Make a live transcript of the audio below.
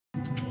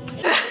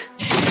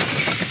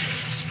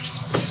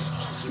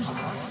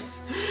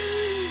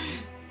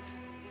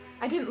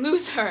didn't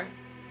lose her.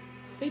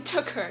 They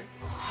took her.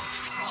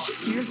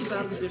 Here's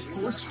about the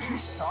enforcer.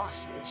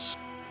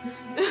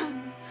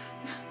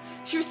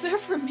 She was there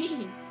for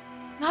me,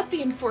 not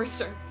the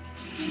enforcer.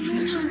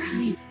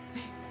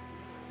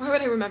 Why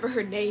would I remember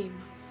her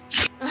name?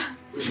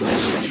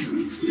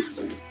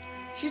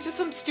 She's just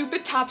some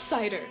stupid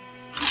topsider.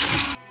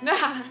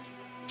 Nah.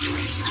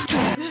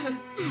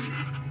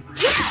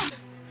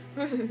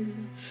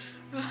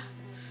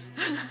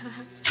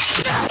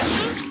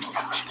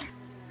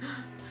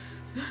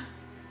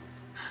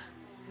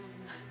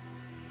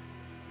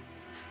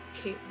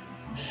 Caitlin.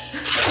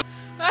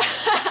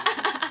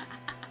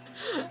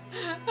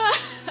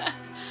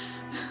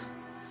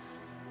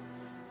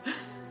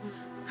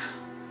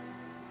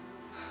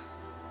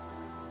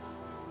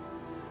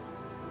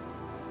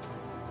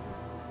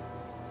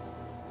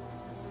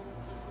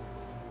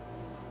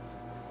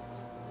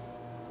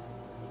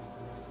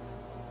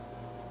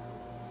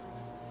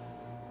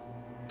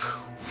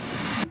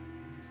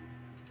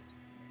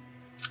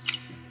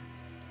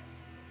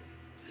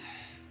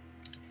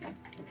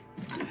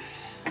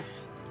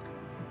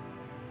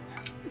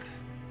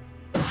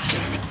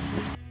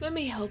 Let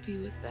me help you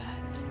with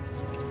that.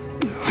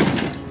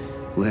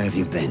 Where have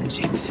you been,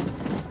 Jinx?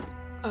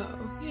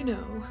 Oh, you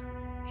know,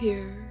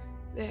 here,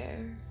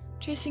 there,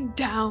 chasing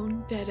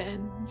down dead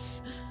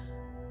ends.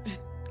 And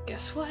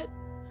guess what?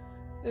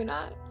 They're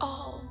not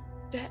all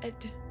dead.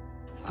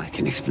 I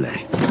can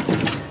explain.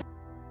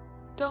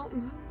 Don't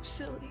move,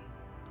 silly.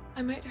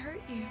 I might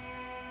hurt you.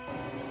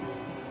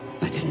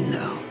 I didn't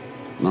know.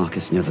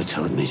 Marcus never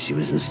told me she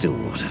was in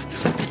Stillwater.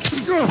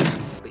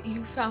 But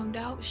you found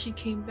out she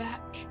came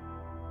back.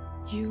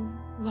 You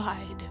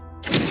lied.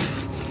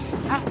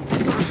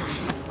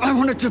 I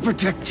wanted to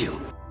protect you.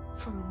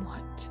 From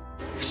what?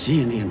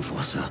 She and the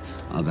Enforcer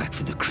are back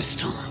for the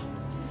crystal.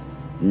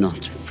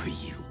 Not for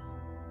you.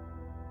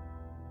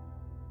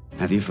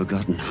 Have you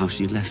forgotten how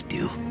she left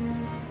you?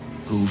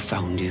 Who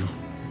found you?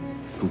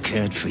 Who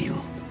cared for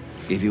you?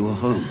 Gave you a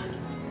home?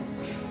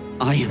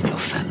 I am your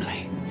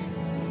family.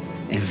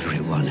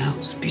 Everyone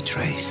else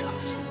betrays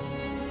us.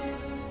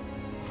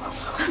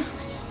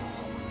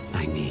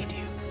 I need you.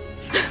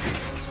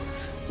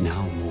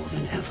 Now more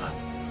than ever.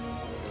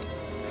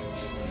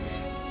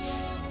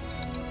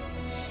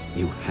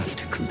 You have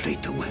to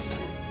complete the weapon.